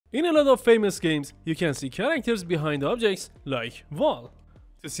In a lot of famous games, you can see characters behind objects like wall.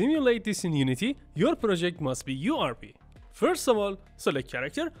 To simulate this in Unity, your project must be URP. First of all, select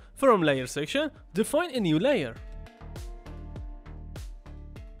character, from layer section, define a new layer.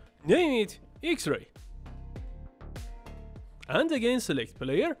 Name it X-ray. And again select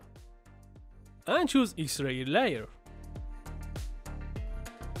player and choose X-ray layer.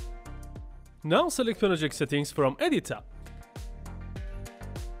 Now select project settings from edit tab.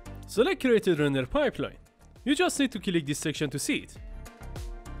 Select created render pipeline. You just need to click this section to see it.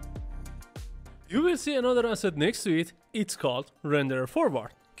 You will see another asset next to it. It's called render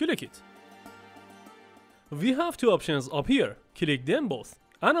forward. Click it. We have two options up here. Click them both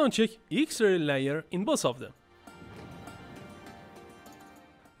and uncheck X-ray layer in both of them.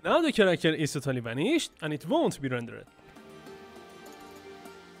 Now the character is totally vanished and it won't be rendered.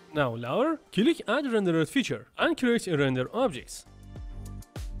 Now lower, click add rendered feature and create a render object.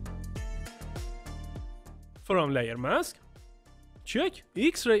 From layer mask, check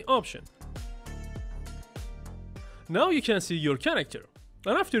X-ray option. Now you can see your character.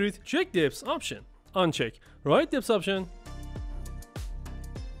 And after it, check depth option. Uncheck right depth option.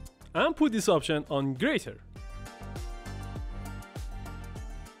 And put this option on greater.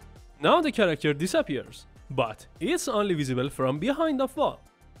 Now the character disappears, but it's only visible from behind the wall.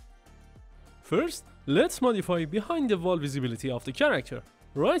 First, let's modify behind the wall visibility of the character.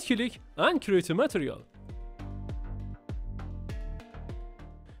 Right click and create a material.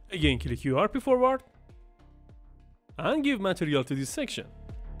 Again click URP forward and give material to this section.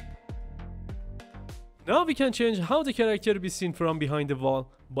 Now we can change how the character be seen from behind the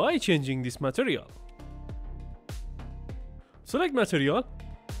wall by changing this material. Select material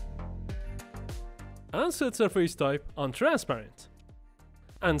and set surface type on transparent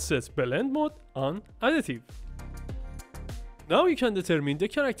and set blend mode on additive. Now you can determine the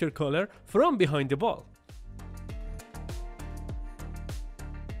character color from behind the wall.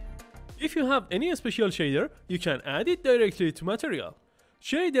 If you have any special shader, you can add it directly to material.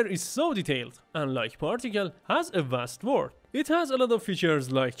 Shader is so detailed and like particle has a vast world. It has a lot of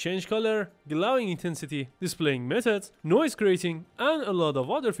features like change color, glowing intensity, displaying methods, noise creating and a lot of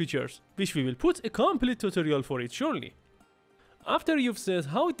other features, which we will put a complete tutorial for it shortly. After you've set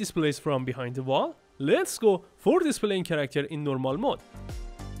how it displays from behind the wall, let's go for displaying character in normal mode.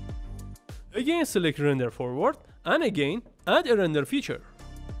 Again select render forward and again add a render feature.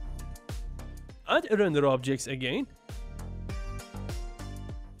 Add a render objects again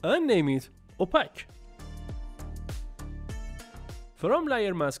and name it opaque. From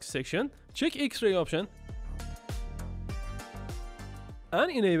layer mask section, check X-ray option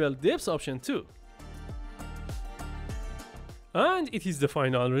and enable depth option too. And it is the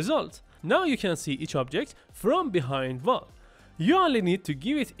final result. Now you can see each object from behind wall. You only need to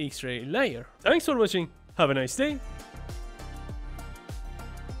give it X-ray layer. Thanks for watching. Have a nice day.